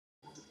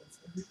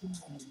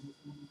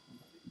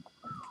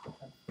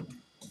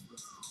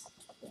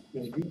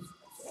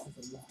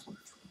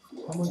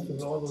How much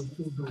of all those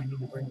tools do we need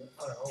to bring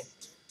on our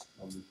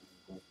own?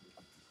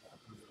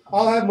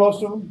 I'll have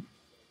most of them.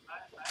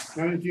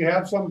 And if you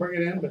have some,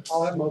 bring it in, but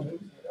I'll have most of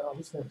them. I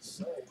was gonna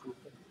say,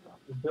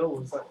 the bill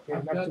was like, came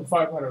up to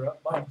 500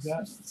 bucks. I've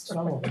got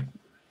some of them.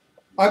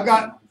 I've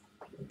got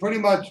pretty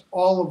much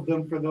all of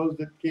them for those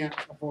that can't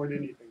afford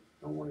anything.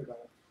 Don't worry about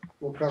it.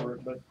 We'll cover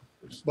it.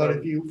 But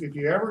if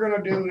you're ever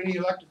gonna do any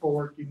electrical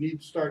work, you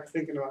need to start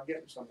thinking about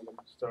getting some of them.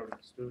 Starting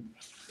student.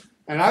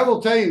 And I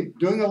will tell you,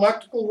 doing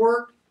electrical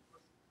work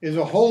is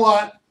a whole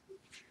lot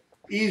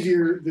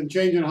easier than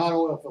changing hot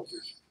oil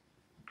filters.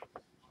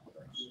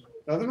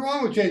 Nothing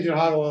wrong with changing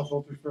hot oil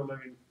filters for a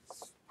living,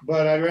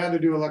 but I'd rather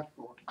do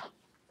electrical work.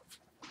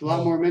 It's a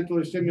lot more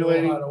mentally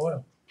stimulating. No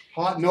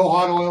hot oil. No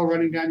hot oil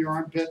running down your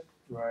armpit.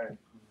 Right.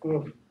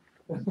 Ugh.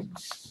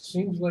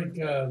 Seems like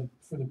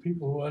for the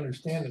people who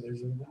understand it,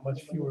 there's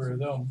much fewer of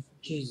them.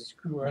 Jesus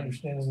Who are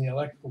understanding the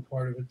electrical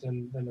part of it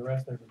than the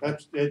rest of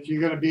it.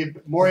 You're going to be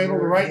more able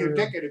to write your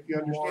ticket if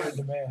you More in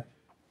understand. demand.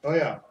 Oh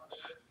yeah.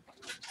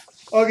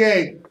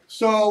 Okay,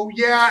 so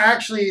yeah,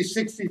 actually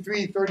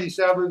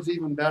 6337 is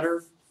even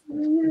better.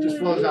 It just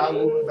flows out a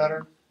little bit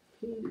better.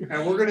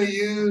 And we're going to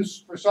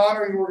use, for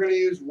soldering, we're going to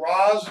use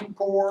rosin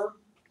core.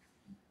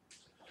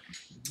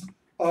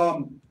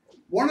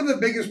 One of the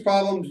biggest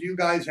problems you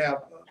guys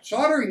have,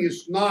 soldering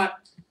is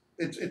not,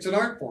 it's an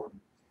art form.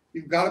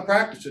 You've got to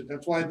practice it.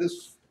 That's why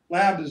this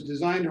lab is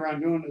designed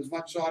around doing as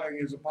much soldering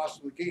as it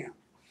possibly can.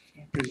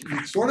 Because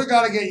you sort of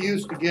got to get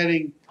used to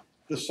getting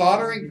the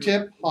soldering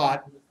tip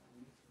hot,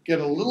 get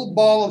a little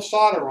ball of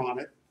solder on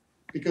it,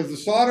 because the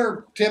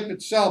solder tip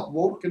itself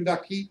won't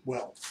conduct heat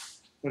well.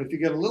 But if you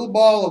get a little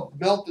ball of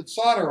melted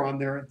solder on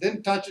there,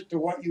 then touch it to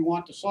what you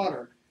want to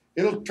solder,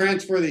 it'll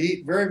transfer the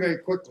heat very, very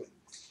quickly.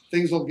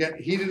 Things will get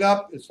heated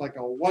up. It's like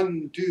a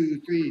 1,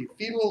 2, 3,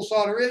 feed a little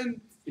solder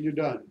in, and you're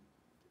done.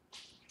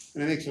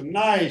 And it makes a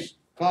nice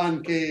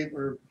concave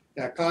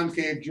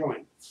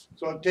joint.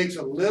 So it takes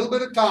a little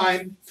bit of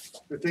time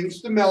for things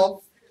to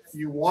melt.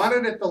 You want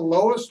it at the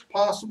lowest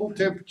possible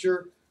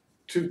temperature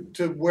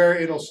to where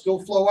it'll still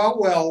flow out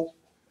well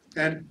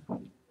and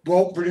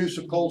won't produce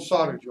a cold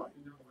solder joint.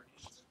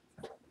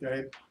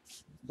 Okay?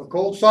 The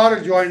cold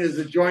solder joint is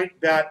a joint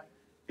that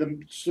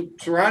the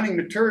surrounding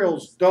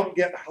materials don't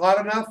get hot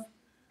enough,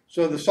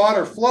 so the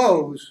solder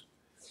flows,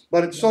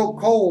 but it's so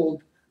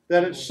cold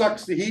that it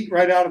sucks the heat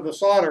right out of the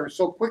solder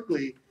so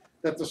quickly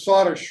that the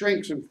solder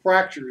shrinks and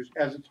fractures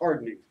as it's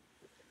hardening.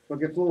 So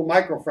it gets little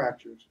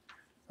microfractures.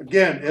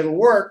 Again, it'll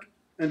work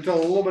until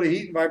a little bit of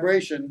heat and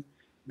vibration,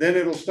 then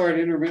it'll start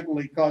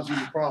intermittently causing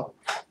you problems.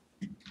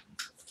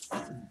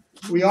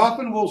 We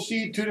often will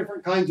see two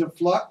different kinds of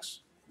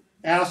flux,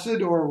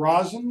 acid or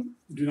rosin.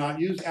 Do not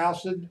use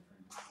acid.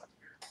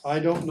 I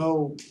don't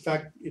know, in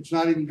fact, it's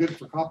not even good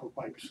for copper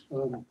pipes.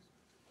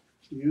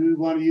 You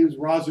want to use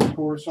rosin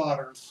core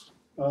solder.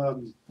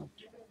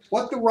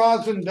 What the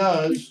rosin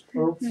does,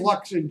 or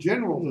flux in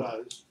general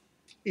does,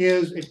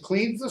 is it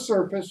cleans the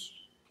surface,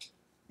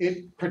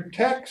 it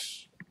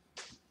protects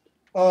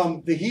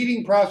the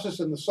heating process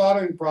and the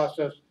soldering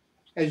process.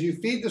 As you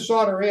feed the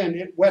solder in,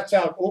 it wets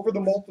out over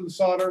the molten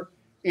solder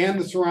and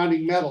the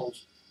surrounding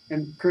metals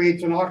and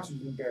creates an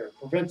oxygen barrier,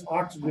 prevents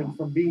oxygen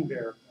from being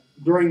there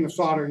during the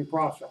soldering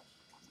process.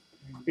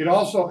 It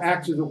also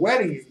acts as a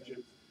wetting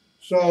agent.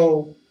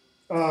 So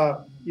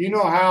you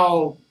know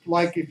how,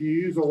 like if you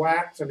use a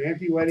wax, an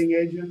anti-wetting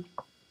agent,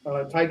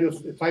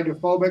 it's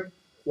hydrophobic,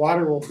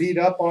 water will beat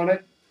up on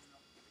it.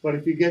 But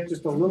if you get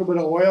just a little bit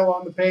of oil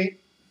on the paint,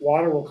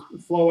 water will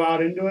flow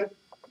out into it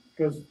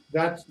because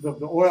that's the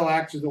oil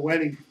acts as a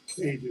wetting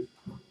agent.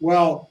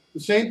 Well, the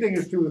same thing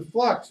is true with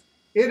flux.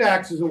 It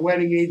acts as a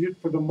wetting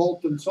agent for the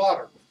molten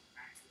solder.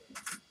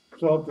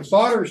 So if the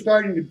solder is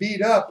starting to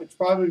beat up, it's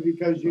probably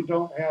because you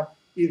don't have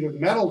either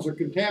metals are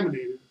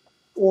contaminated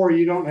or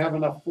you don't have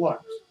enough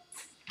flux.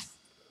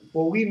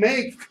 Well, we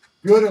make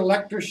good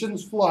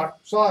electrician's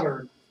flux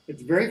solder.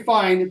 It's very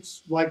fine. It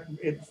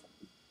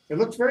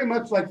looks very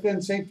much like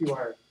thin safety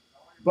wire.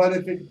 But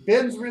if it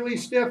bends really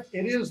stiff,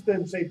 it is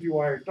thin safety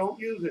wire. Don't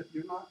use it.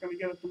 You're not going to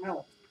get it to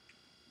melt.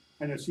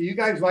 And so you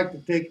guys like to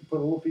take and put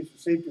a little piece of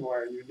safety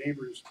wire in your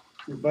neighbor's,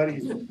 your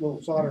buddy's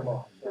little solder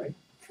box, right?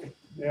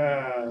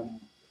 Yeah.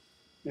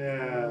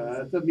 Yeah,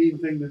 that's a mean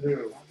thing to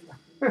do.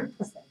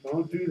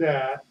 Don't do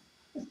that.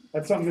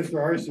 That's something Mr.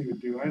 Arcee would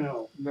do, I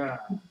know. Nah.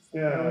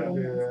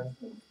 Yeah.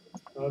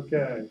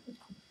 Okay.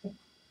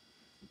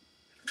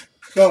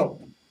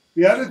 So,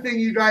 the other thing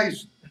you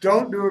guys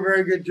don't do a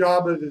very good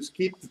job of is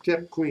keep the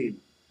tip clean.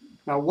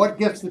 Now, what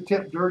gets the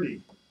tip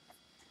dirty?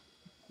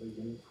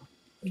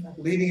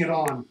 Leaving it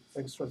on.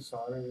 Extra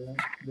solder, yeah.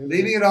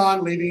 Leaving it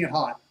on, leaving it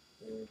hot.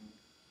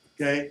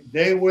 Okay,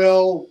 they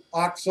will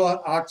start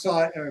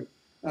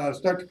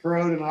to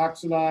corrode and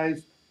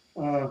oxidize.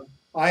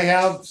 I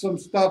have some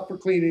stuff for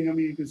cleaning them.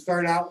 You can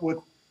start out with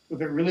it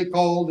really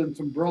cold and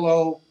some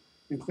Brillo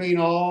and clean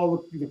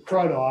all the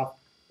crud off,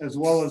 as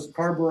well as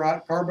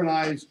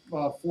carbonized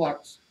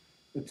flux,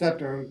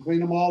 etc. Clean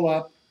them all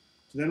up.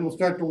 So then we'll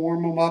start to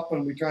warm them up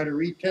and we try to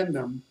re-tin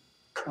them,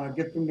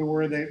 get them to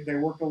where they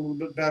work a little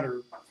bit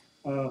better.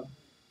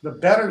 The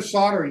better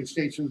soldering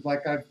stations,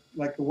 like the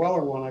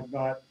Weller one I've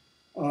got,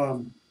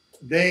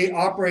 they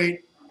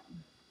operate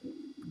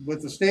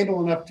with a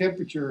stable enough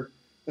temperature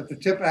that the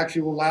tip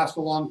actually will last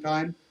a long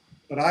time.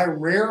 But I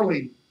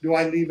rarely do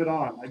I leave it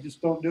on. I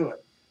just don't do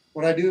it.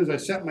 What I do is I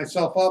set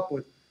myself up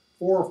with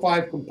 4 or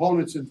 5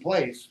 components in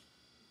place,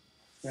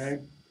 okay,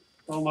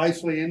 all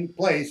nicely in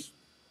place,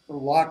 or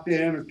locked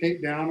in or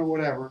taped down or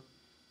whatever.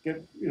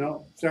 Get, you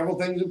know, several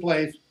things in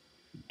place.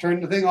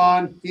 Turn the thing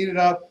on, heat it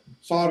up,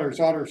 solder,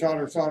 solder,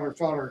 solder, solder,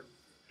 solder.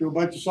 Do a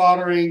bunch of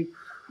soldering,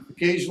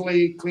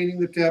 occasionally cleaning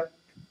the tip.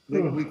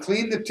 We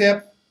clean the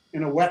tip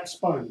in a wet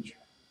sponge.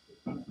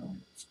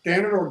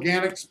 Standard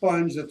organic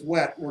sponge that's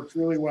wet works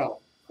really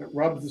well. It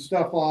rubs the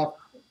stuff off.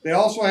 They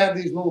also have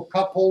these little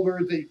cup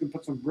holders that you can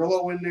put some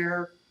Brillo in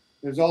there.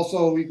 There's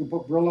also, you can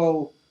put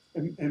Brillo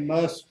in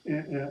must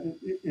in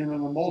an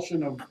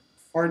emulsion of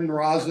hardened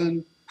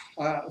rosin.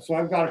 So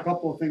I've got a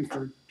couple of things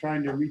for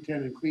trying to retin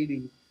and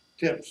cleaning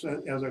tips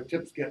as our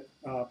tips get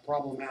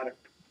problematic.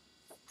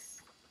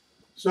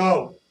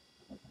 So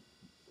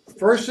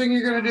first thing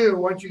you're going to do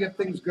once you get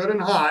things good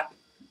and hot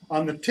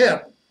on the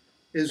tip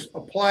is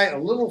apply a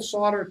little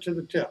solder to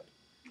the tip.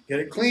 Get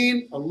it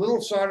clean, a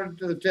little solder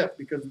to the tip,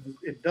 because if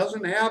it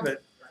doesn't have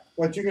it,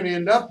 what you're going to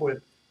end up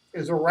with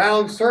is a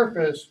round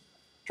surface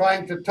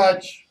trying to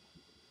touch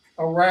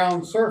a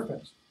round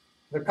surface.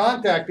 The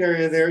contact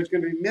area there is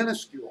going to be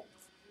minuscule.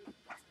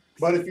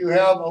 But if you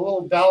have a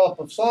little dollop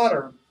of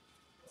solder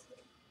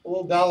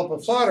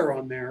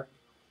on there,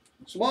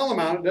 small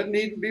amount, it doesn't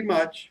need to be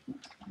much.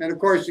 And of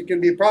course, it can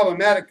be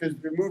problematic because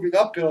if you're moving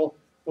uphill,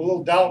 the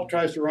little dollop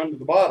tries to run to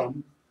the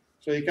bottom.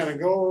 So you kind of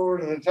go over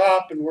to the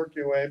top and work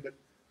your way.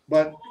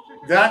 But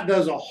that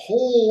does a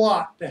whole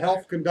lot to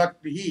help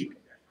conduct the heat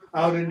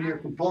out into your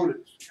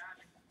components.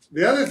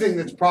 The other thing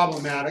that's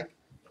problematic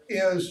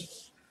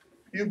is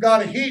you've got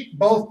to heat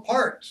both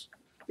parts.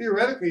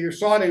 Theoretically, you're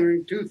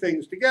soldering 2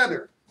 things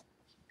together.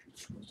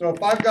 So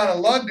if I've got a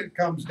lug that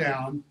comes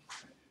down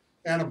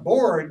and a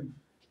board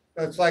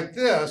that's like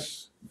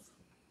this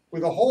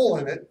with a hole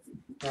in it,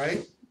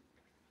 right?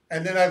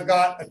 And then I've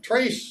got a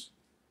trace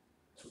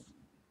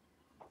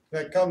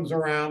that comes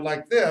around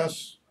like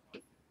this,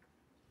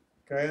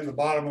 okay, and the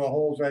bottom of the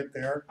hole's right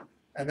there,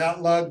 and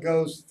that lug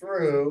goes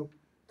through,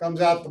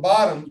 comes out the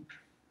bottom.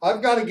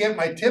 I've got to get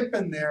my tip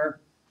in there.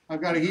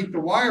 I've got to heat the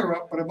wire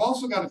up, but I've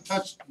also got to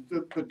touch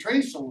the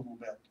trace a little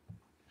bit.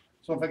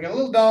 So if I get a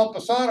little dollop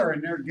of solder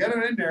in there, get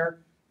it in there,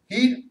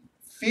 heat,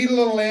 feed a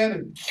little in,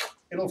 and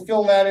it'll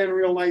fill that in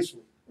real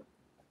nicely.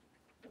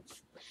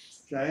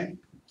 Okay?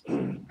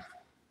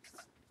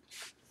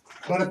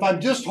 But if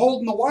I'm just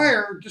holding the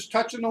wire, just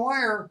touching the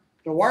wire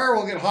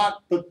will get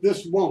hot, but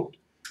this won't.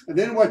 And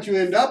then what you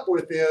end up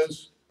with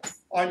is,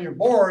 on your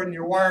board and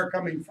your wire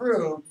coming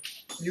through,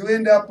 you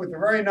end up with a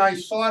very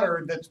nice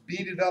solder that's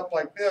beaded up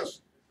like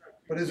this,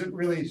 but isn't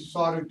really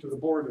soldered to the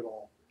board at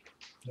all.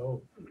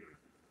 No.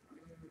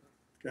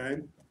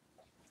 Okay?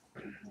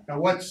 Now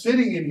what's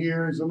sitting in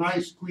here is a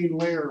nice clean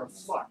layer of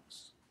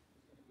flux,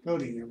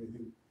 coating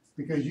everything,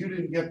 because you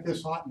didn't get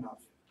this hot enough.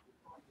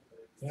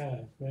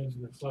 Yeah,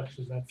 imagine the flux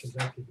is not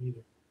conductive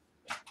either.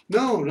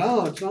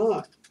 No, it's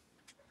not.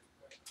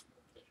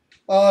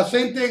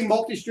 Same thing,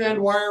 multi-strand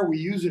wire. We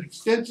use it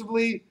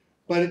extensively,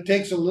 but it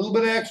takes a little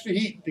bit of extra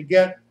heat to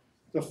get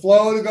the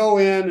flow to go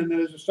in, and then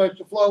as it starts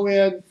to flow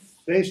in,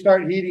 they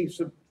start heating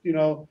some, you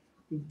know,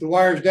 the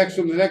wires next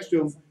to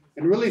them,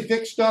 and really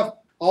thick stuff,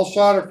 I'll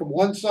solder from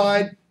one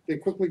side,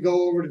 then quickly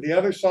go over to the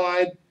other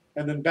side,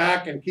 and then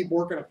back and keep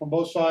working it from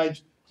both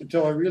sides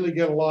until I really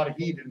get a lot of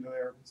heat into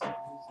there.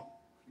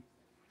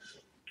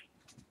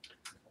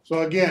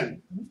 So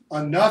again,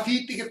 enough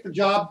heat to get the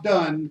job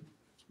done,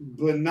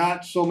 but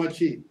not so much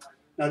heat.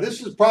 Now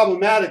this is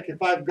problematic if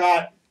I've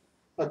got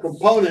a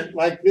component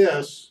like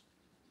this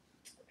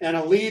and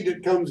a lead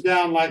that comes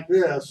down like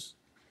this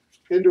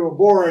into a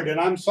board, and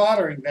I'm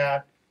soldering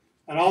that,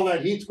 and all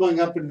that heat's going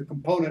up into the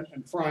component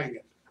and frying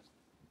it.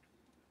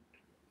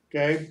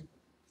 Okay?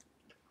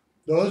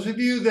 Those of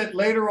you that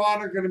later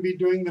on are going to be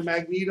doing the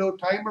magneto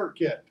timer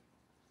kit,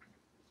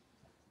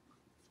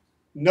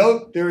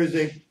 note there is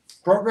a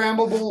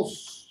programmable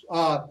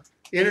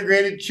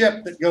integrated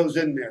chip that goes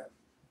in there.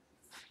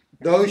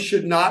 Those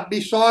should not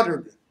be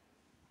soldered.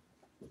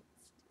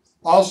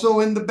 Also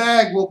in the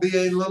bag will be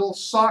a little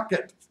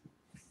socket.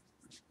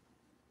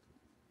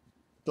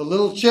 The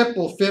little chip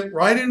will fit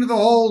right into the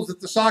holes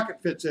that the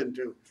socket fits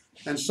into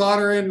and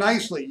solder in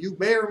nicely. You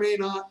may or may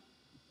not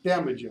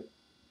damage it.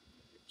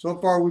 So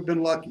far we've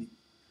been lucky.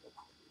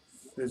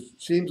 It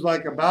seems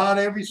like about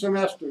every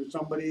semester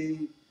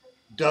somebody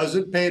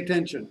doesn't pay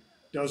attention,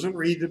 doesn't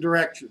read the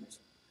directions.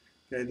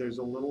 Okay, there's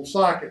a little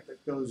socket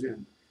that goes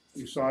in.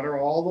 You solder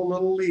all the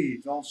little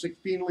leads, all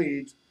 16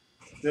 leads.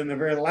 Then the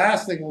very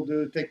last thing we'll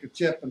do is take the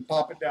chip and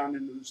pop it down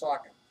into the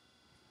socket.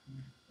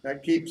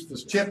 That keeps the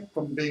chip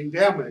from being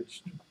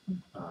damaged.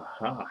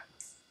 Aha.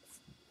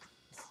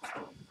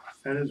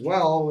 And as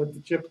well, if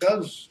the chip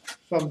does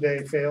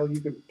someday fail, you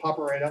can pop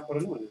it right up, put a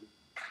new one in.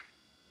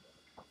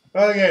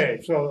 Okay,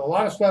 so a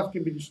lot of stuff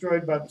can be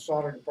destroyed by the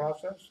soldering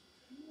process.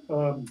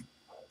 So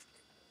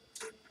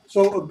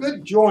a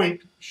good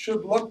joint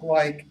should look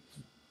like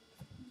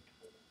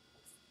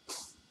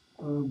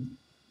and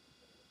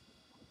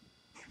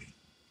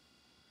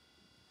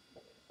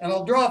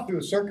I'll draw it through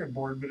a circuit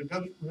board, but it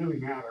doesn't really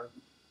matter.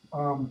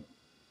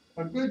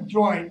 A good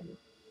joint,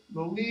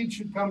 the lead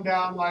should come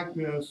down like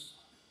this.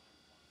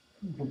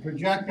 You can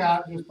project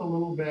out just a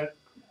little bit.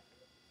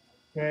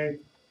 Okay,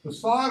 the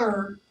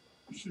solder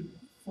should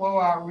flow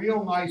out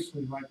real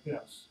nicely like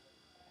this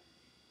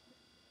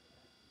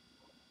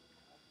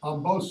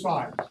on both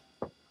sides.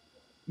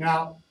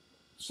 Now,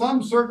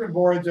 some circuit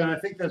boards, and I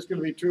think that's going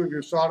to be true of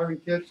your soldering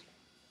kits,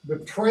 the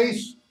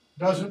trace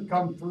doesn't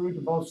come through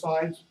to both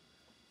sides.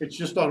 It's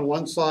just on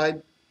one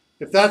side.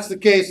 If that's the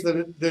case,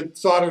 then the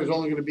solder is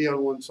only going to be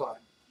on one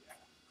side.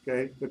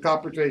 Okay, the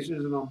copper trace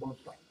isn't on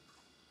both sides.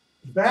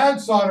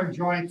 Bad solder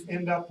joints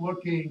end up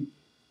looking,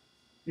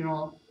 you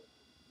know,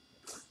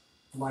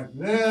 like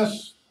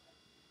this,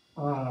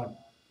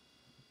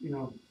 you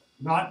know,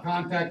 not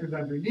contacted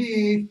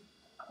underneath.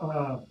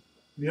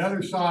 The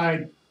other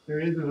side, there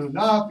isn't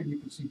enough, and you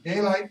can see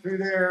daylight through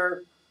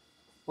there,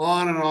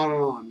 on and on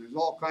and on. There's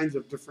all kinds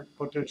of different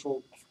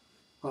potential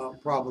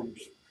problems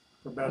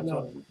for bad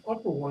solder.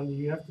 Upper one,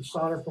 you have to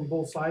solder from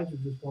both sides or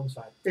just one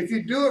side? If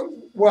you do it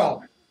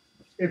well,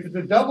 if it's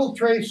a double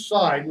trace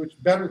side, which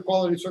better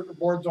quality circuit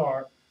boards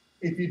are,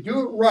 if you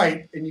do it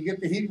right and you get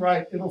the heat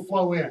right, it'll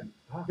flow in.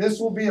 This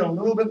will be a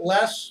little bit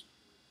less,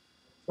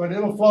 but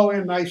it'll flow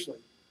in nicely.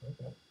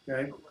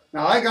 Okay.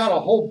 Now I got a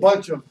whole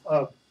bunch of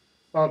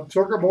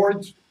circuit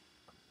boards,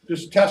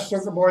 just test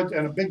circuit boards,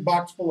 and a big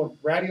box full of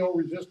radio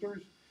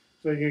resistors,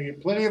 so you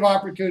get plenty of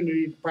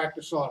opportunity to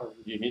practice soldering.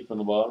 You heat from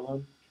the bottom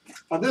one?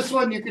 On this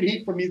one, you can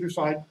heat from either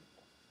side.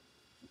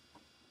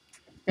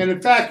 And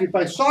in fact, if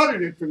I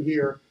soldered it from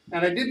here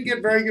and I didn't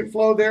get very good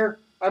flow there,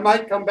 I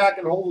might come back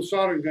and hold the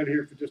soldering gun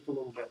here for just a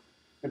little bit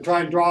and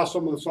try and draw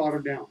some of the solder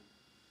down.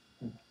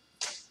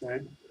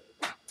 Okay?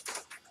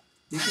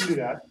 You can do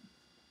that.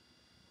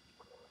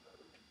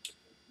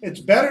 It's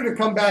better to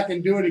come back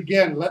and do it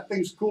again, let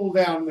things cool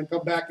down, and then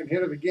come back and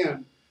hit it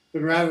again,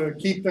 than rather than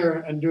keep there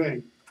and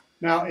doing.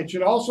 Now, it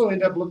should also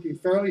end up looking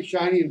fairly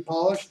shiny and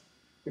polished.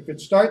 If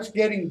it starts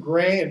getting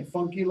gray and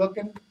funky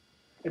looking,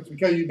 it's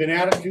because you've been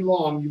at it too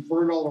long, you've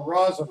burned all the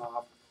rosin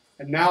off,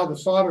 and now the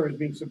solder is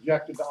being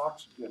subjected to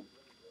oxygen.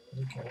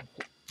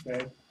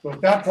 Okay? So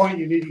at that point,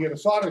 you need to get a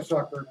solder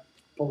sucker,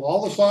 pull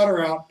all the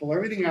solder out, pull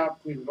everything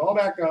out, clean it all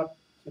back up,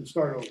 and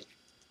start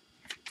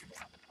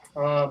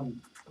over.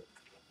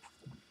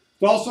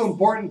 It's also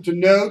important to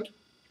note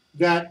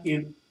that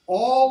in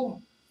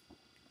all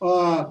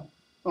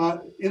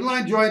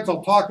inline joints,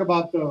 I'll talk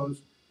about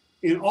those.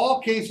 In all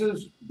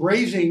cases,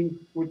 brazing,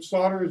 which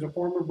solder is a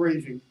form of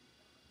brazing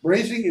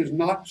is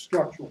not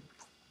structural.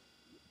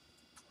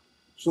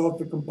 So if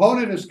the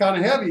component is kind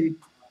of heavy,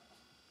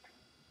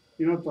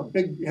 you know, it's a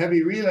big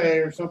heavy relay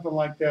or something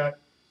like that,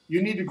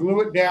 you need to glue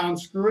it down,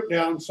 screw it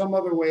down, some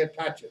other way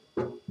attach it.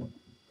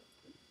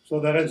 So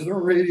that as the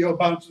radio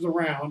bounces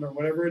around or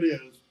whatever it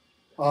is,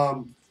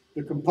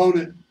 the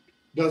component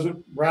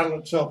doesn't rattle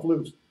itself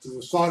loose, because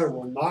the solder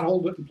will not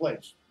hold it in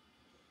place.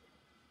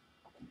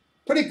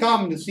 Pretty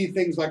common to see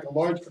things like a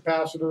large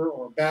capacitor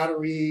or a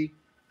battery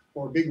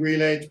or a big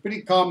relay. It's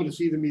pretty common to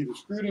see them either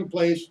screwed in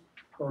place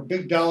or a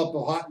big dollop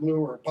of hot glue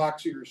or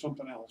epoxy or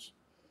something else.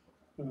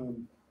 So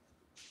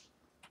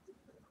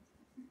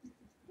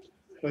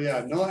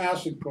yeah, no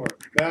acid core,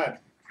 bad.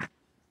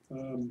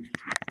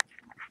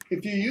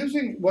 If you're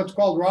using what's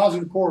called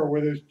rosin core,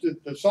 where there's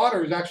the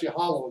solder is actually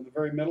hollow in the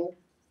very middle,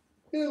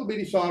 little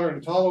bitty solder, and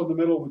it's hollow in the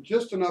middle with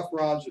just enough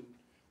rosin.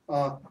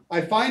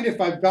 I find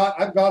if I've got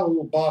a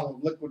little bottle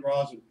of liquid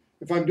rosin.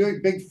 If I'm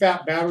doing big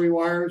fat battery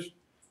wires,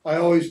 I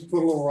always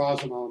put a little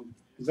rosin on them,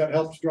 because that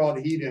helps draw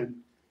the heat in.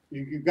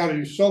 You've got to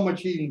do so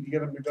much heating to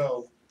get them to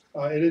go.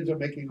 It ends up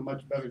making a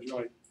much better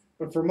joint.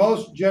 But for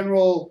most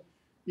general,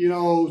 you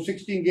know,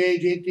 16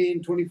 gauge,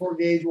 18, 24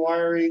 gauge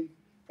wiring,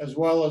 as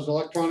well as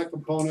electronic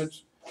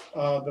components,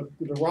 the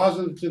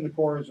rosin that's in the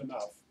core is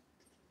enough.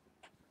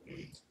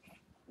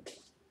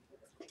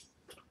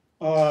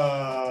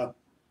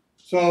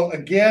 So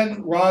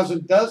again,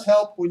 rosin does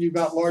help when you've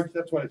got large,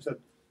 that's what I said,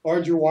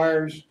 larger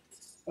wires.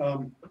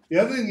 The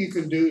other thing you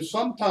can do,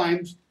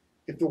 sometimes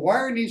if the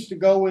wire needs to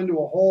go into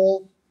a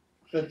hole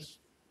that's,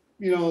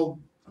 you know,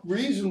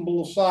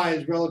 reasonable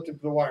size relative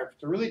to the wire. If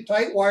it's a really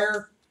tight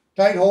wire,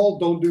 tight hole,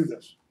 don't do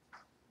this.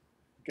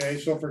 Okay,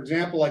 so for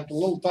example, like the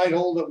little tight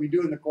hole that we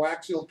do in the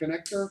coaxial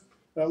connector,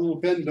 that little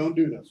pin, don't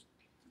do this.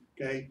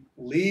 Okay,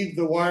 leave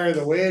the wire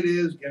the way it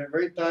is, get it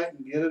very tight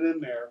and get it in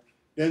there,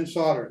 then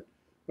solder it.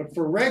 But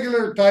for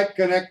regular type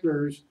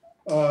connectors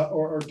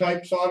or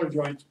type solder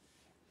joints,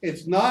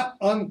 it's not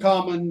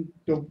uncommon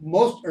to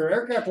most, or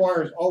aircraft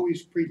wire is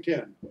always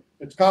pre-tin.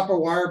 It's copper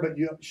wire, but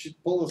you should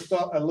pull the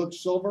stuff, it looks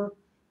silver.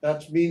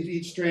 That means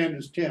each strand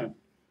is tin.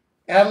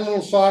 Add a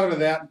little solder to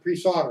that and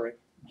pre-solder it.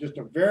 Just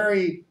a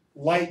very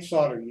light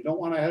soldering. You don't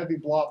want a heavy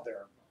blob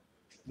there.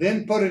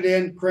 Then put it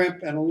in,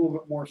 crimp, and a little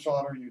bit more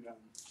solder, you're done.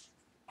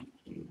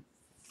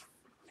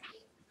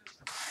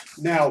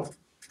 Now,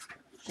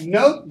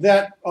 note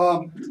that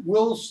many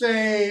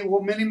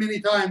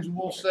times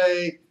we'll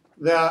say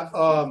that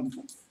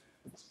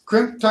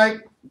crimp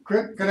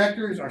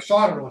connectors are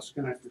solderless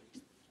connectors.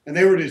 And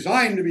they were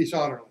designed to be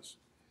solderless.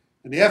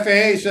 And the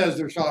FAA says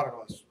they're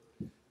solderless.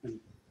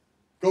 And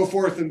go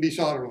forth and be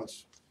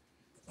solderless.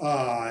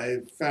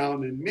 I've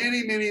found in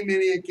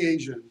many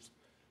occasions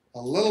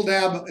a little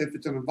dab, if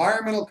it's an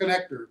environmental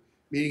connector,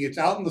 meaning it's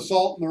out in the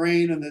salt and the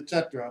rain and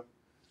etc.,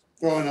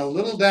 throwing a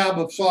little dab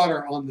of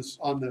solder on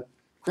the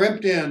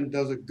crimped end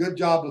does a good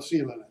job of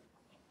sealing it.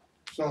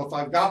 So if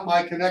I've got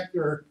my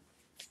connector,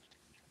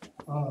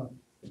 my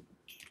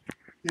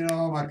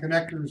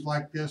connector is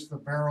like this, the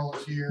barrel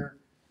is here,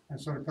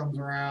 and sort of comes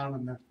around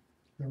and the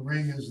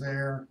ring is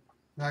there,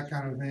 that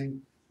kind of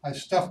thing. I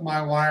stuff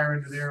my wire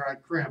into there, I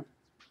crimp.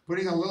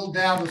 Putting a little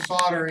dab of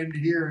solder into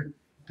here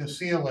to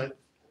seal it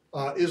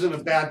isn't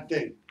a bad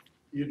thing.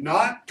 You're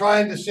not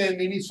trying to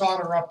send any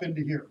solder up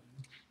into here.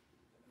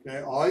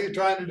 Okay, all you're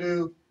trying to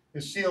do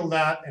is seal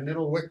that, and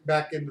it'll wick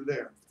back into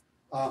there.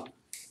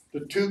 The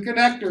two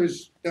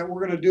connectors that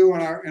we're going to do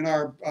in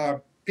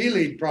our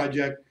P-lead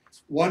project,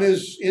 one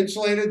is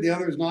insulated, the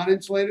other is not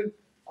insulated.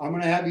 I'm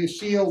going to have you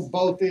seal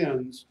both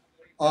ends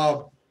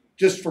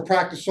just for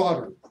practice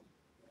soldering.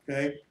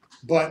 Okay,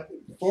 but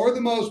for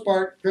the most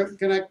part, crimp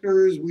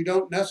connectors, we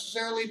don't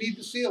necessarily need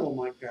to seal them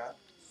like that.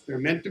 They're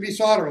meant to be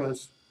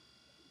solderless.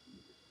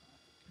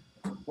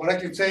 What I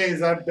can say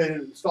is I've been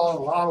installing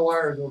a lot of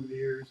wires over the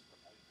years,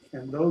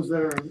 and those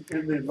that are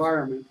in the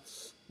environment,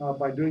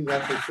 by doing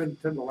that, they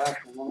tend to last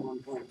a long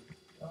time.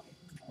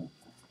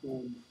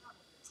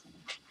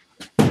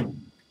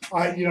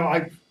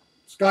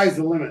 Sky's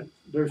the limit.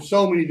 There's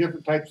so many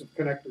different types of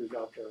connectors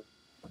out there.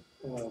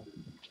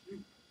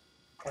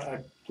 I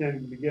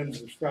can't begin to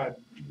describe.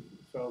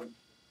 So,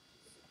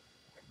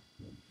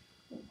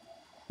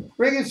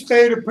 ring and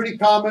spade are pretty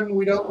common.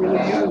 We don't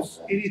really use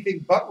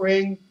anything but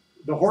ring.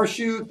 The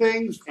horseshoe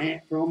things,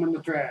 throw them in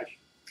the trash.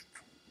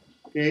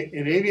 Okay,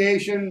 in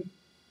aviation,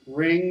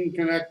 ring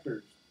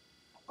connectors.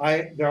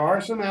 There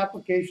are some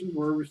applications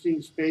where we're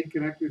seeing spade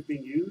connectors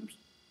being used.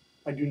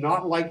 I do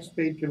not like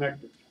spade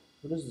connectors.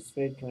 What does the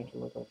spade connector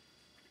look like?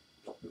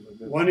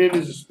 One end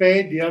is a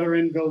spade, the other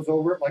end goes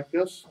over it like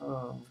this.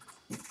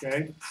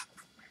 Okay.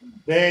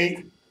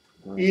 They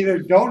either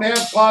don't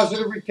have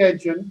positive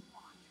retention,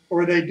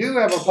 or they do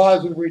have a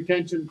positive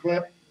retention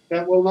clip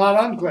that will not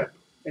unclip,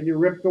 and you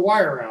rip the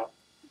wire out.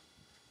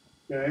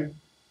 Okay,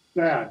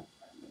 bad.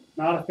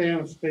 Not a fan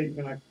of spade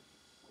connectors.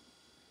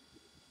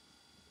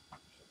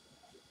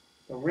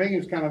 The ring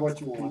is kind of what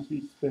you want.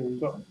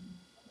 So,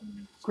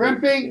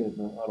 crimping,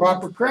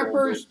 proper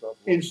crimpers,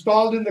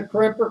 installed in the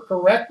crimper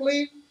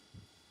correctly.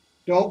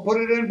 Don't put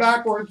it in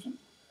backwards.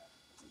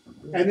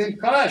 And then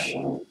crush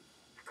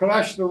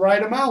the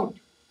right amount.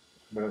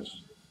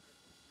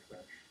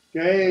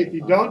 Okay, if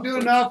you don't do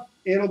enough,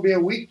 it'll be a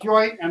weak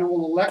joint and it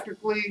will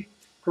electrically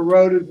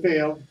corrode and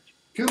fail.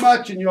 Too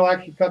much and you'll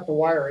actually cut the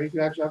wire.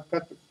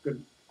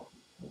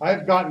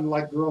 I've gotten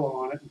like Gorilla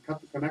on it and cut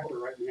the connector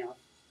right now.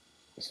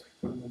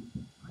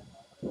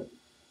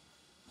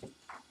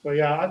 So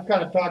yeah, I've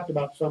kind of talked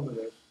about some of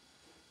this.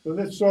 So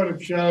this sort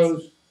of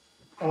shows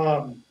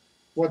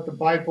what the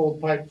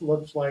bifold pipe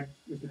looks like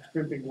if it's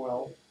crimping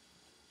well.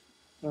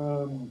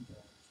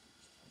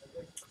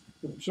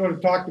 We've sort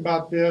of talked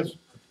about this.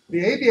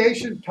 The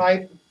aviation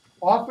type,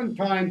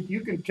 oftentimes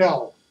you can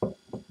tell.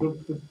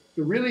 The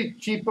really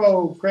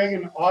cheapo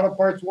Craig Auto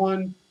Parts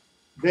one,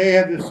 they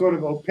have this sort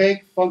of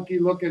opaque, funky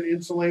looking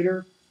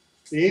insulator.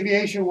 The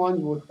aviation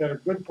ones that are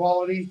good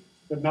quality,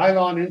 the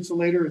nylon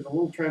insulator is a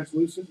little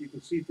translucent. You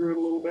can see through it a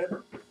little bit.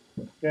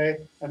 Okay,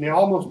 and they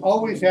almost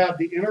always have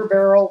the inner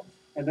barrel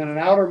and then an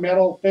outer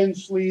metal thin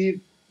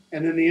sleeve,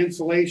 and then the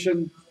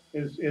insulation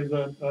is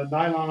a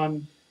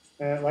nylon.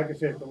 Like I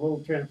said, it's a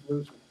little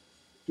translucent.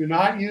 Do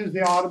not use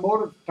the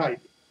automotive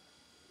type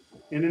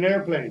in an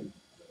airplane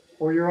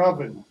or your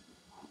oven,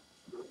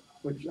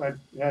 which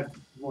I've had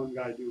one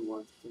guy do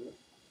once.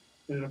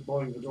 Ended up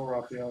blowing the door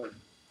off the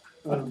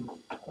oven.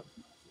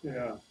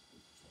 Yeah,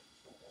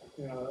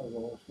 that was a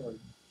whole story.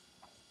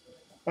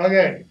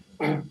 Okay,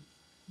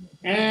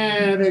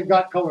 and they've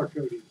got color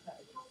coding.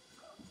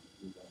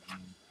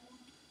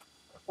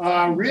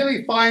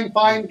 Really fine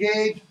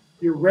gauge,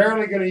 you're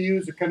rarely going to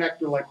use a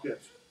connector like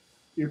this.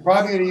 You're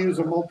probably going to use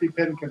a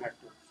multi-pin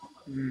connector.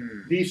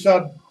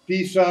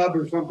 D-sub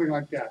or something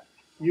like that.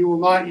 You will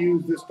not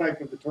use this type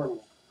of a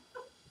terminal.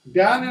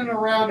 Down and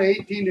around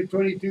 18 to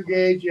 22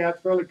 gauge, yeah,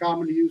 it's fairly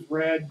common to use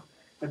red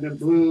and then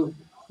blue.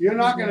 You're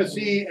not going to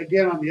see,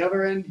 again, on the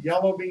other end,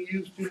 yellow being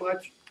used too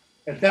much.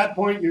 At that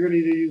point, you're going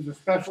to either use a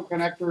special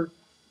connector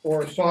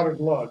or a soldered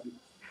lug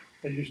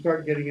as you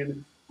start getting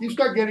in. You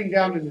start getting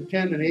down into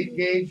 10 and 8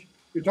 gauge,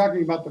 you're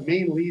talking about the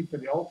main lead for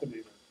the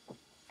alternator.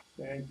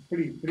 Okay?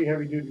 Pretty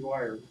heavy duty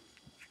wire.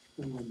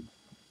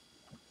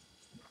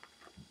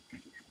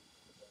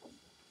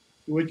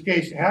 In which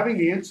case, having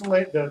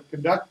the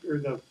conductor,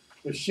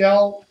 the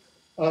shell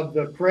of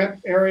the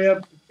crimp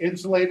area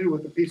insulated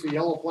with a piece of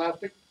yellow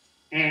plastic,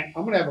 and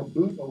I'm gonna have a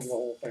boot over the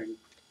whole thing,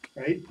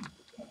 right?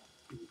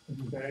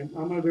 Okay,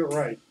 I'm gonna do it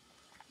right.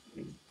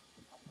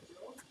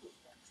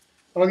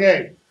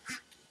 Okay,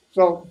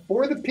 so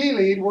for the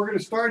P-lead, we're gonna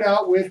start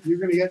out with, you're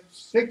gonna get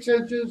 6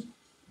 inches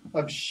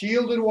of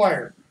shielded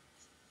wire.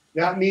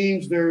 That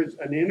means there's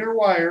an inner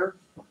wire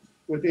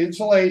with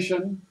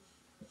insulation,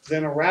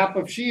 then a wrap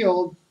of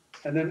shield,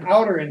 and then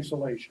outer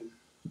insulation,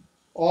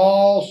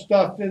 all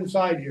stuffed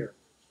inside here.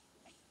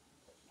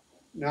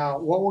 Now,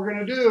 what we're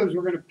going to do is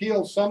we're going to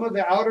peel some of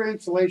the outer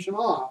insulation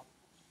off,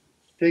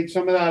 take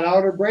some of that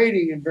outer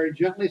braiding and very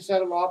gently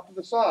set it off to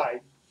the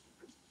side.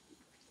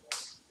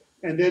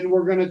 And then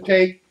we're going to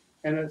take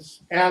and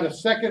add a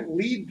second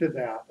lead to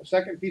that, a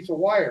second piece of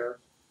wire,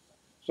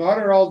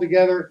 solder it all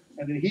together,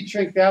 and then heat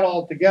shrink that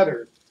all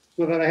together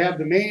so that I have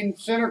the main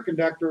center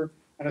conductor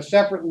and a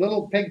separate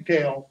little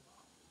pigtail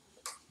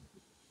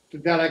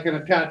that I can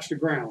attach to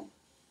ground.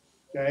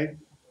 Okay?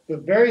 The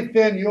very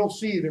thin, you'll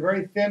see, the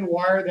very thin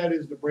wire that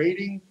is the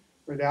braiding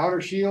or the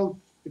outer shield,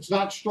 it's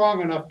not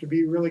strong enough to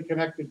be really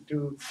connected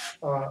to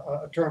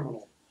a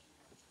terminal.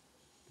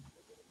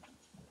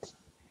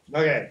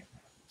 Okay,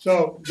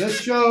 so this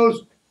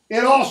shows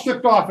it all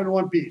stripped off in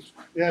one piece.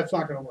 Yeah, it's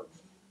not going to work.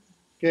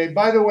 Okay,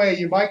 by the way,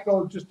 you might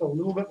go just a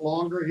little bit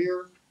longer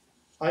here.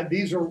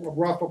 These are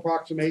rough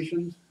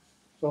approximations.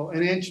 So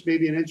an inch,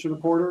 maybe an inch and a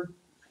quarter,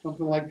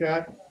 something like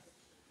that.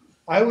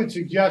 I would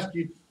suggest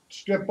you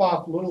strip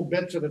off little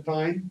bits at a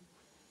time.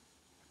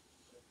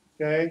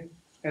 Okay,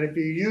 and if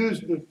you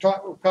use the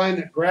kind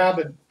that grab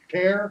and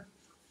tear,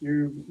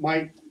 you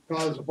might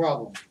cause a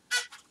problem.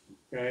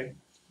 Okay,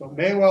 so it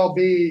may well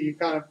be you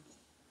kind of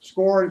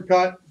score and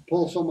cut,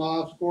 pull some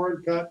off, score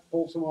and cut,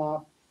 pull some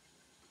off.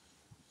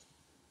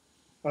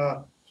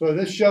 So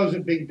this shows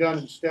it being done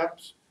in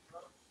steps.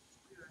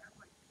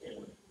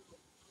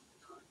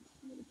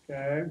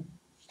 Okay.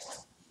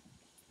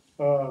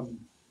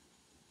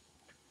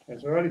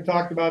 As I already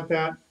talked about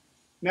that.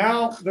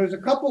 Now, there's a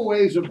couple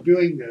ways of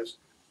doing this.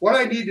 What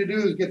I need to do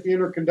is get the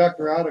inner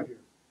conductor out of here.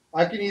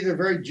 I can either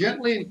very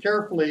gently and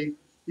carefully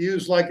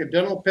use like a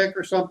dental pick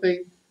or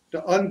something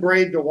to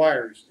unbraid the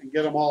wires and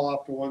get them all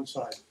off to one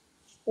side.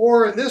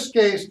 Or in this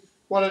case,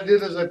 what I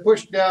did is I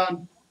pushed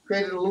down,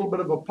 created a little bit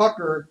of a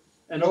pucker,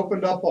 and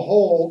opened up a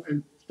hole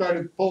and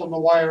started pulling the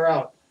wire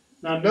out.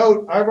 Now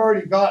note, I've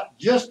already got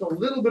just a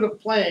little bit of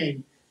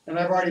plane, and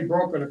I've already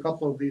broken a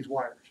couple of these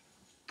wires.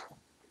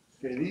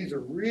 Okay, these are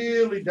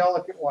really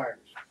delicate wires.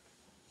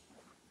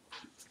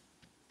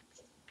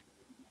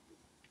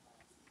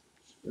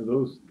 And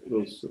those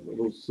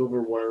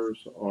silver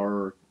wires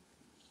are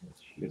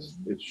it's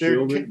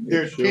shielding.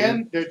 They're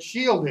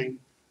shielding,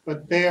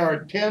 but they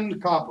are tin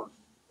copper.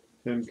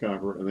 Tin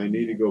copper, and they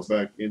need to go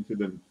back into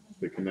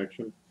the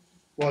connection.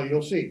 Well,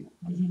 you'll see.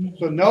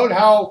 So note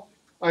how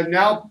I've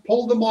now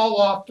pulled them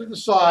all off to the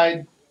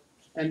side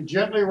and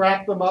gently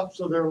wrapped them up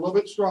so they're a little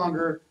bit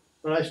stronger,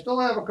 but I still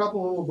have a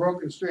couple of little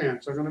broken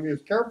strands. So I'm going to be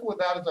as careful with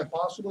that as I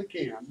possibly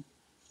can.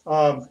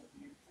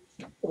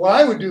 What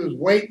I would do is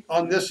wait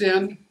on this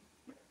end.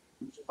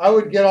 I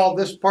would get all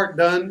this part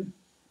done.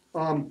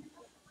 To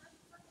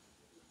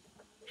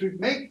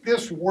make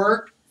this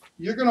work,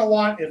 you're going to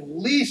want at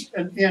least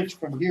an inch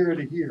from here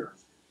to here.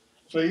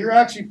 So you're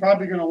actually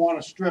probably going to want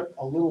to strip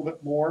a little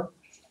bit more.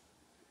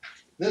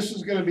 This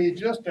is going to be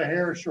just a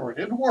hair short.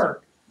 It'll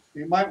work.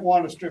 You might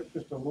want to strip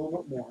just a little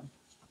bit more.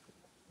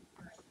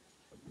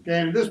 Okay,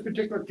 in this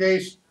particular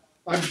case,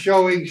 I'm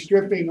showing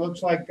stripping,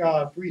 looks like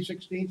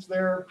 3/16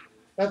 there.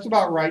 That's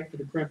about right for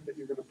the crimp that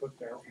you're going to put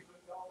there.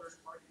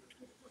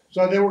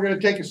 So then we're going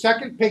to take a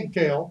second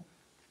pigtail,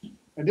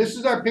 and this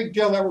is our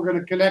pigtail that we're going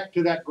to connect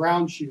to that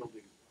ground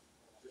shielding.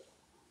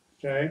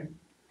 Okay,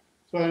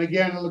 so and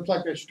again, it looks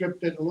like I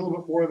stripped it a little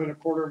bit more than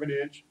 1/4 of an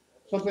inch.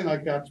 Something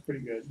like that's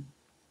pretty good.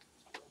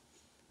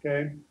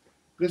 Okay,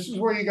 this is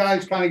where you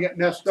guys kind of get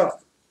messed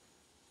up.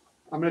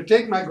 I'm going to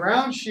take my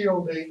ground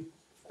shielding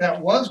that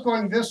was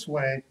going this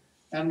way,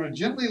 and I'm going to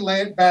gently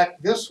lay it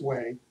back this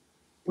way,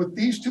 put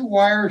these two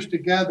wires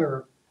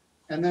together,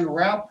 and then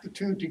wrap the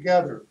two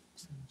together.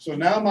 So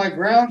now my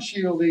ground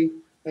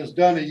shielding has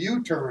done a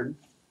U-turn,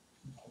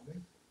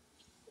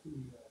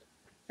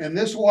 and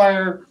this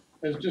wire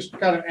is just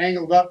kind of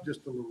angled up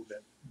just a little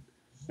bit.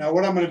 Now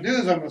what I'm going to do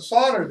is I'm going to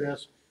solder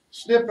this,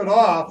 snip it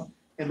off,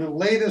 and then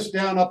lay this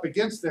down up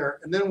against there,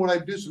 and then when I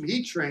do some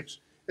heat shrinks,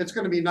 it's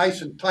going to be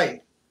nice and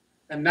tight.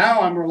 And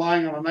now I'm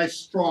relying on a nice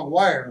strong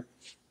wire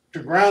to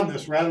ground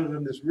this rather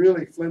than this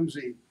really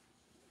flimsy,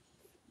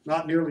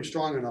 not nearly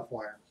strong enough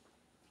wire.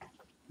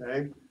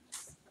 Okay?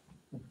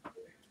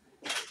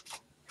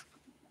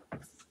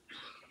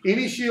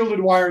 Any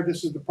shielded wire,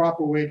 this is the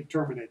proper way to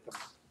terminate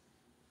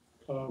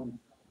them.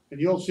 And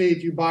you'll see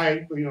if you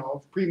buy,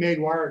 pre-made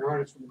wiring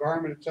harness from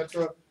Garmin,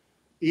 etc.,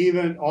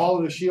 even all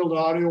of the shielded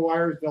audio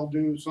wires, they'll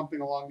do something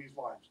along these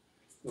lines.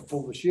 They'll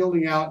pull the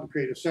shielding out and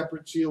create a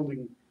separate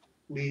shielding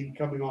lead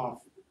coming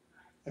off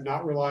and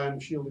not rely on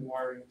the shielding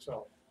wiring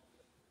itself.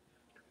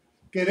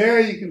 Okay, there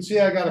you can see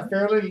I got a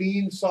fairly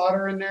lean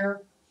solder in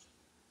there.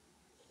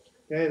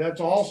 Okay, that's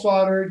all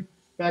soldered.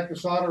 In fact, the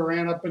solder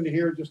ran up into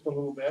here just a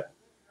little bit.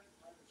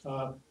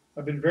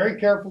 I've been very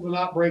careful to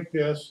not break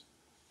this.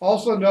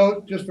 Also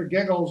note, just for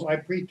giggles, I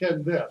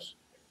pretend this.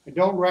 I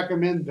don't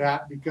recommend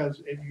that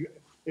because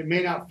it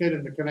may not fit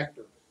in the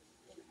connector.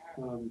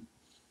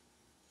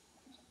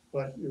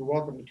 But you're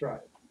welcome to try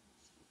it.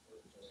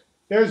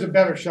 There's a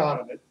better shot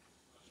of it.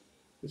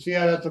 You see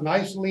how that's a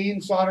nice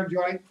lean solder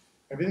joint?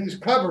 Everything's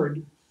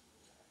covered,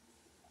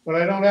 but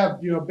I don't have,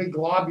 big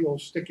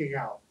globules sticking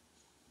out.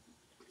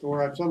 So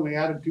where I've suddenly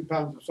added 2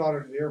 pounds of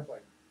solder to the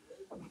airplane.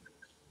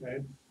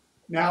 Okay.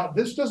 Now,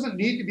 this doesn't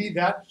need to be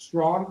that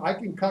strong. I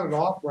can cut it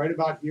off right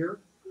about here,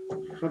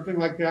 something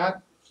like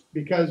that,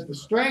 because the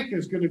strength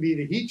is going to be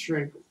the heat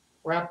shrink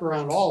wrapped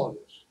around all of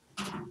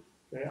this.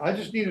 Okay. I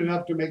just need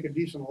enough to make a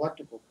decent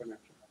electrical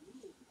connection.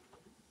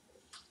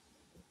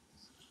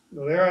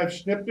 So there, I've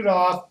snipped it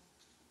off.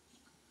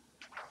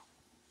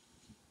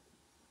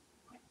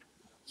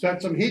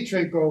 Set some heat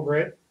shrink over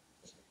it.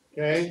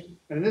 Okay,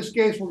 and in this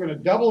case, we're going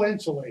to double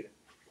insulate it.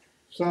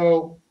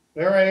 So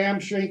there I am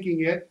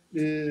shrinking it.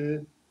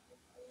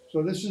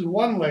 So this is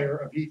one layer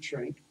of heat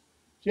shrink.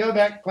 See how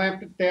that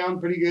clamped it down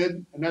pretty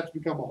good? And that's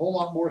become a whole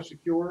lot more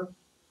secure.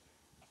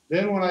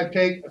 Then when I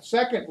take a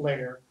second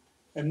layer,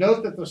 and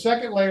note that the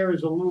second layer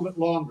is a little bit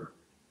longer.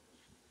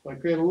 So I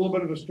create a little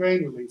bit of a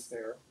strain release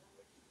there.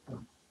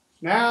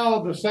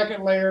 Now the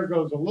second layer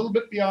goes a little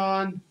bit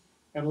beyond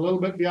and a little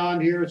bit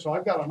beyond here. So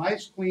I've got a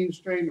nice clean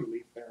strain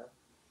relief there.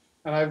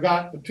 And I've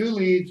got the 2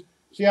 leads.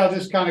 See how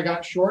this kind of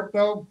got short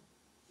though?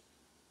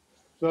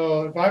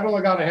 So if I've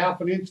only got a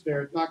 1/2 inch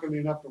there, it's not going to be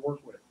enough to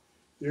work with.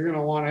 You're going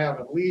to want to have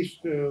at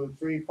least 3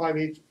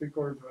 5/8 to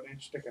 3/4 of an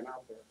inch sticking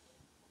out there.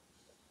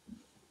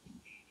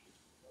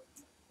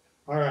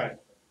 All right.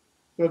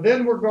 So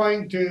then we're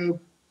going to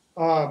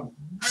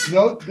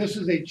note this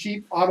is a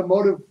cheap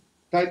automotive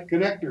type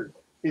connector.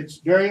 It's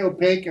very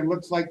opaque and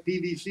looks like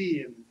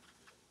PVC, and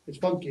it's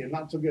funky and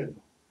not so good.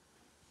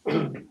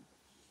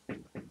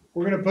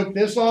 We're going to put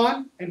this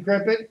on and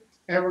crimp it,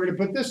 and we're going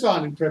to put this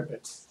on and crimp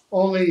it.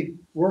 Only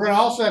we're going to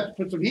also have to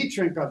put some heat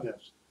shrink on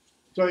this.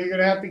 So you're going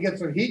to have to get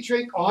some heat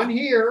shrink on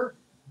here,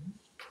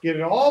 get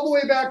it all the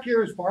way back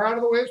here as far out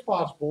of the way as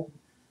possible,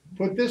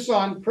 put this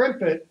on,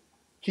 crimp it,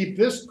 keep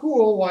this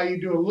cool while you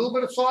do a little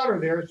bit of solder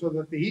there so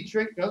that the heat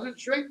shrink doesn't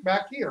shrink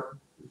back here.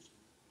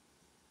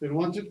 Then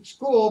once it's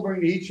cool,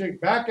 bring the heat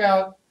shrink back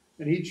out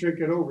and heat shrink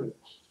it over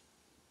this.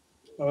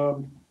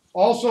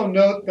 Also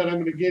note that I'm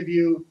going to give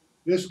you,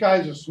 this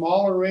guy's a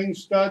smaller ring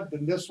stud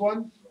than this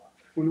one.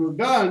 When we're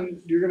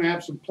done, you're going to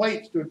have some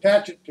plates to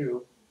attach it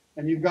to,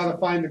 and you've got to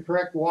find the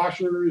correct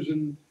washers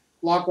and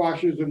lock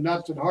washers and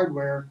nuts and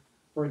hardware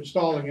for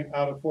installing it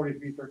out of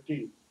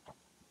 4313.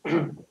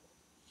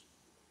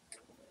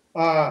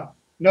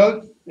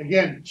 Note,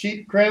 again,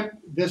 cheap crimp.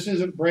 This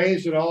isn't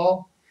brazed at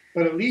all,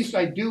 but at least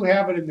I do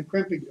have it in the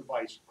crimping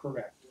device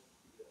correct.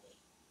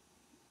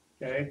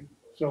 Okay,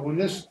 so when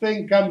this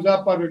thing comes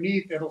up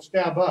underneath, it'll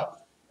stab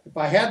up. If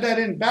I had that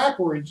in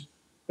backwards,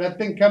 that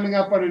thing coming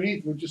up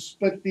underneath would just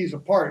split these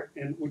apart,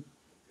 and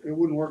it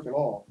wouldn't work at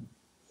all.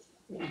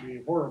 It would be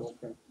a horrible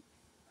thing.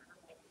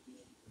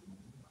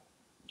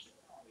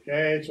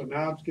 Okay, so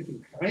now it's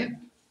getting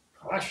crimped.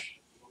 Gosh.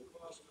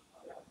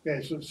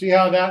 Okay, so see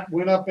how that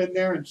went up in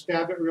there and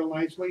stabbed it real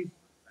nicely?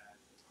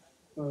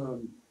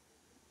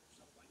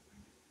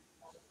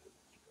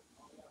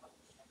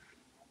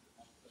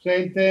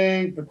 Same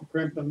thing, put the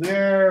crimp in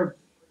there.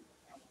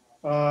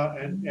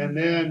 And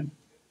then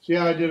see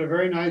how I did a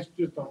very nice,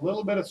 just a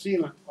little bit of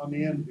sealant on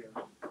the end here.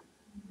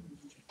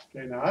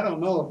 Okay, now I don't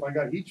know if I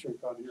got heat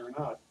shrink on here or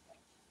not.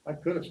 I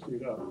could have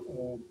screwed up.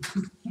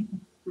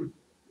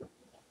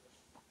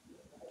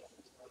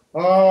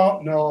 Oh,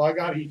 no, I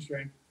got heat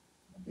shrink.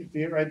 You see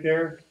it right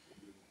there?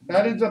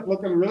 That ends up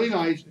looking really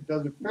nice. It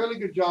does a fairly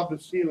good job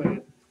of sealing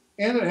it.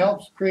 And it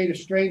helps create a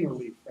strain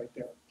relief right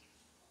there.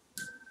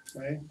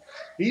 Okay?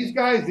 These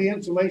guys, the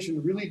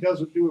insulation really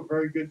doesn't do it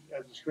very good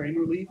as a strain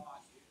relief.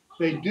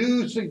 They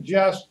do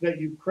suggest that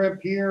you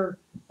crimp here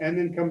and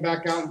then come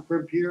back out and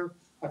crimp here.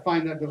 I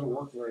find that doesn't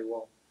work very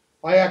well.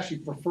 I actually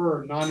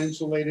prefer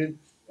non-insulated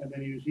and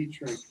then use heat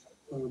shrink.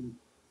 I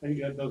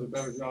think that does a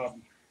better job.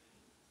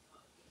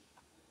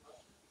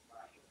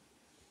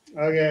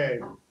 Okay,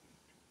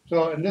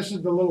 so, and this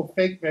is the little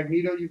fake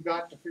magneto you've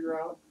got to figure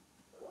out.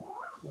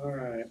 All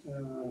right,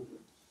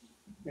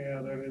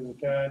 yeah, that is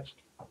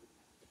attached.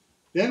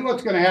 Then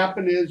what's going to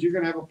happen is you're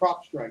going to have a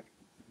prop strike.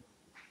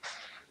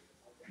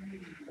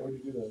 How would you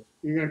do that?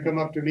 You're going to come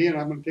up to me and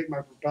I'm going to take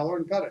my propeller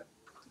and cut it.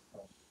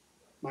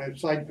 My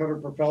side cutter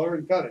propeller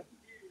and cut it.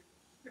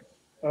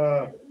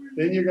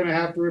 Then you're going to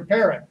have to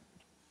repair it.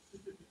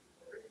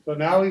 So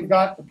now we've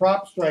got the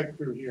prop strike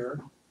through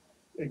here.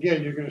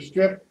 Again, you're going to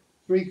strip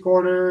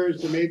 3/4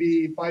 to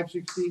maybe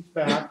 5/16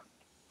 back.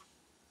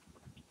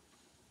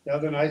 The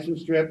other nice and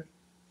stripped,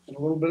 and a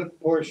little bit of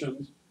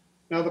portions.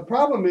 Now the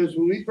problem is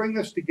when we bring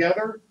this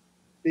together,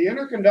 the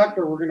inner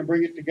conductor, we're going to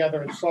bring it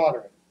together and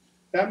solder it.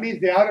 That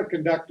means the outer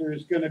conductor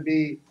is going to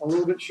be a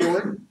little bit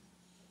short,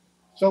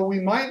 So we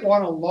might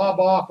want to lob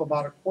off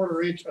about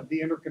 1/4 inch of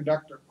the inner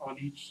conductor on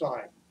each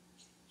side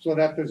so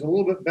that there's a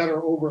little bit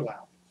better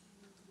overlap.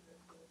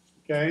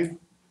 Okay?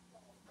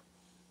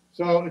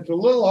 So it's a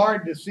little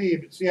hard to see,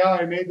 but see how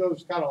I made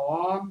those kind of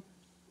long?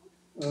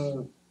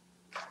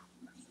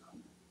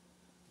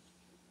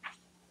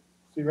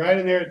 See right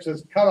in there, it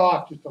says cut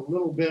off just a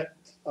little bit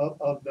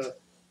of the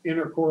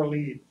inner core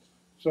lead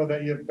so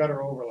that you have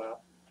better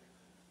overlap.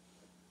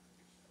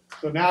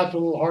 So now it's a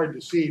little hard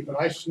to see, but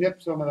I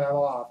snipped some of that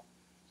off.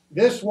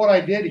 This, what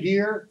I did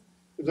here,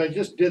 is I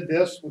just did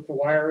this with the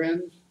wire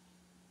ends.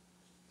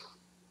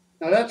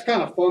 Now that's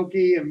kind of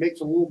funky and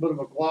makes a little bit of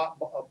a glop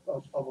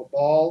of a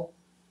ball.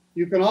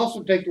 You can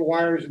also take the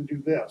wires and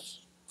do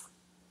this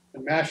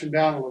and mash them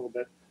down a little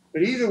bit.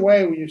 But either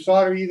way, when you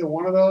solder either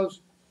one of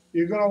those,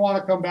 you're going to want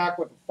to come back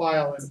with a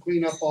file and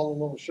clean up all the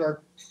little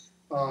sharp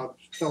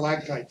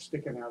stalactites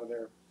sticking out of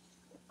there.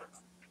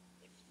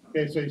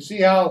 Okay, so you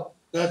see how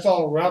that's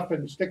all rough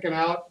and sticking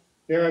out?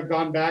 There I've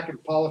gone back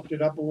and polished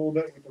it up a little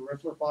bit with the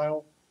Riffler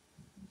file,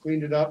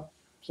 cleaned it up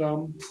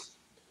some.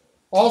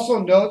 Also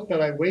note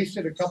that I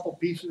wasted a couple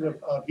pieces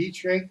of heat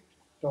shrink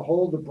to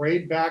hold the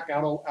braid back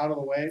out of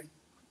the way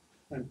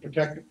and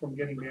protect it from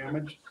getting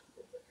damaged.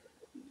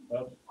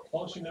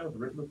 Polishing that with the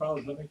Riffler file,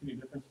 does that make any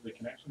difference to the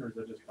connection, or is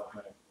that just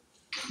cosmetic?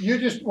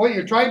 What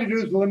you're trying to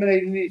do is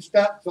eliminate any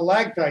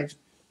stalactites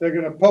that are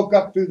going to poke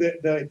up through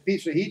the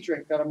piece of heat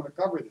shrink that I'm going to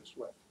cover this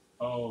with.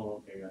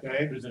 Oh, okay, got it.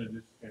 Okay. There's an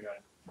addition, okay, got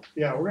it.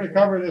 Yeah, we're going to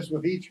cover this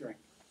with heat shrink.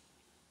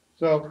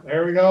 So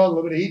there we go, a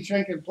little bit of heat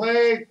shrink in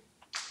play.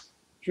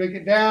 Shrink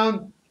it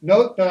down.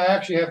 Note that I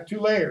actually have 2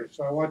 layers,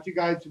 so I want you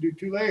guys to do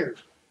 2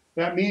 layers.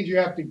 That means you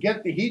have to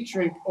get the heat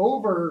shrink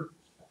over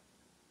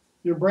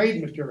your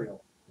braid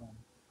material.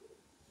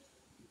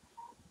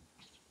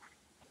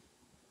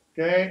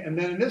 Okay, and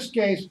then in this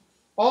case,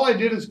 all I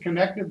did is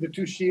connected the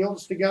 2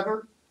 shields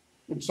together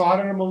and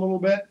soldered them a little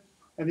bit,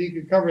 and then you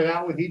can cover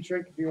that with heat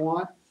shrink if you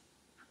want.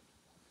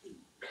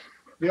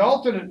 The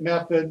alternate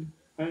method,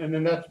 and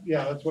then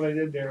that's what I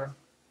did there.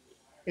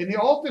 In the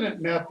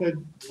alternate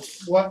method,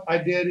 what I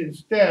did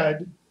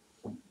instead,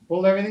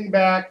 pulled everything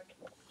back.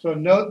 So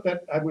note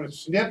that I'm going to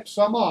snip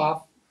some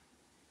off,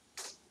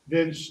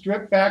 then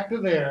strip back to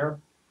there,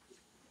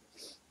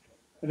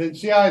 and then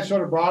see how I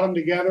sort of brought them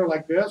together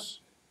like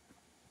this?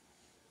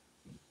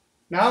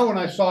 Now when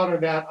I solder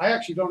that, I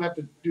actually don't have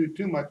to do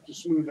too much to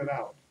smooth it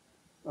out.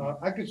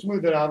 I could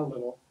smooth it out a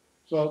little.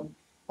 So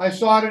I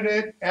soldered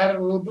it, added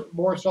a little bit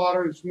more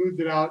solder and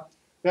smoothed it out.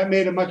 That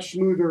made a much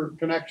smoother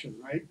connection,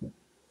 right?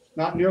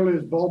 Not nearly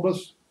as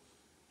bulbous.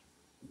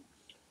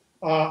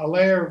 A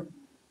layer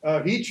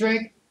of heat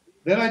shrink.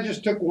 Then I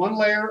just took 1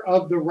 layer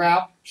of the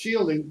wrap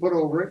shielding, put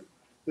over it,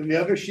 then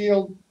the other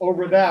shield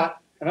over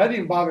that, and I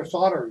didn't bother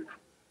soldering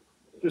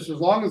it. Just as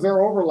long as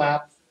they're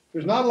overlapped,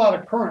 there's not a lot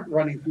of current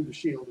running through the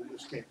shield in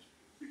this case.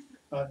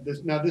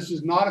 This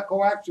is not a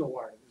coaxial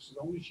wire. This is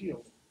only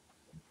shield.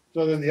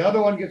 So then the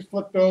other one gets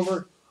flipped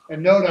over,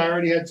 and note I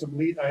already had some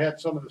lead. I had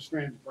some of the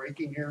strands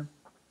breaking here.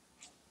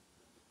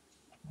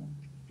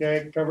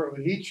 Okay, cover it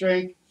with heat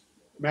shrink,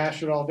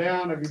 mash it all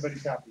down.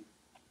 Everybody's happy.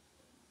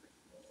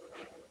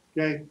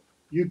 Okay,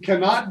 you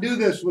cannot do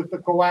this with the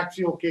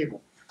coaxial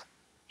cable.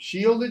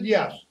 Shielded,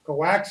 yes.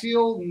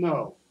 Coaxial,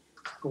 no.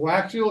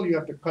 Coaxial, you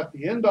have to cut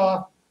the end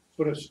off,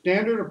 put a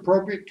standard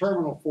appropriate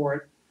terminal for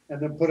it,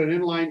 and then put an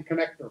inline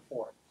connector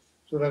for it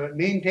so that it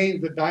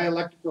maintains the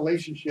dielectric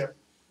relationship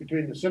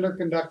between the center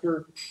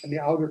conductor and the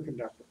outer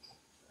conductor.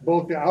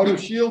 Both the outer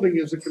shielding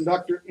is a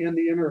conductor and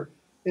the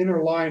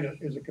inner line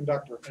is a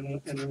conductor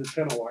and an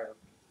antenna wire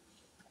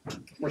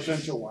or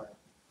sensor wire.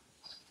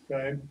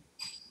 Okay?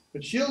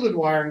 But shielded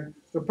wiring,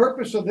 the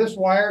purpose of this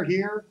wire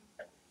here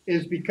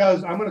is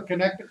because I'm going to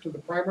connect it to the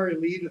primary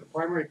lead of the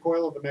primary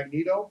coil of the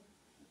magneto,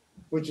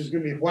 which is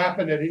going to be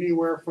whapping at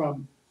anywhere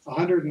from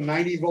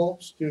 190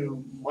 volts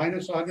to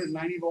minus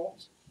 190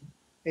 volts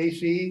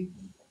AC.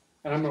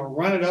 And I'm going to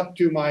run it up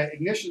to my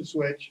ignition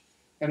switch,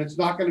 and it's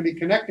not going to be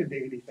connected to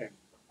anything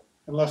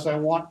unless I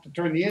want to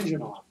turn the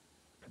engine off.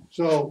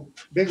 So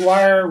big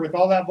wire with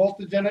all that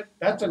voltage in it,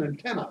 that's an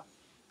antenna.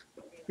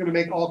 It's going to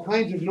make all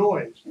kinds of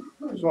noise.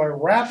 So I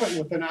wrap it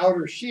with an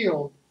outer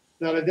shield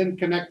that I then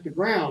connect to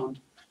ground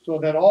so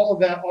that all of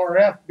that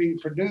RF being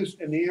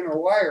produced in the inner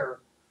wire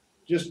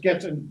just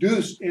gets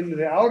induced into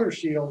the outer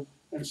shield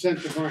and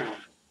sent to ground.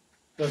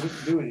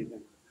 Doesn't do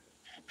anything.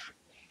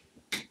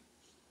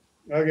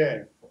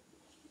 Okay.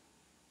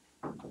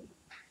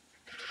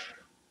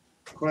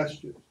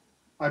 Questions?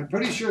 I'm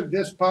pretty sure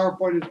this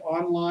PowerPoint is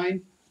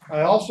online.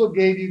 I also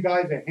gave you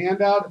guys a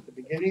handout at the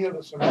beginning of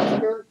the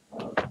semester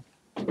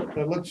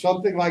that looks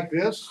something like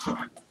this.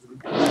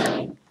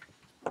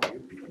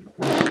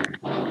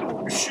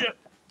 Shit.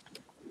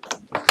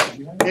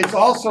 It's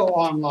also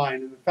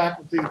online in the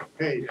faculty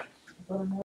page.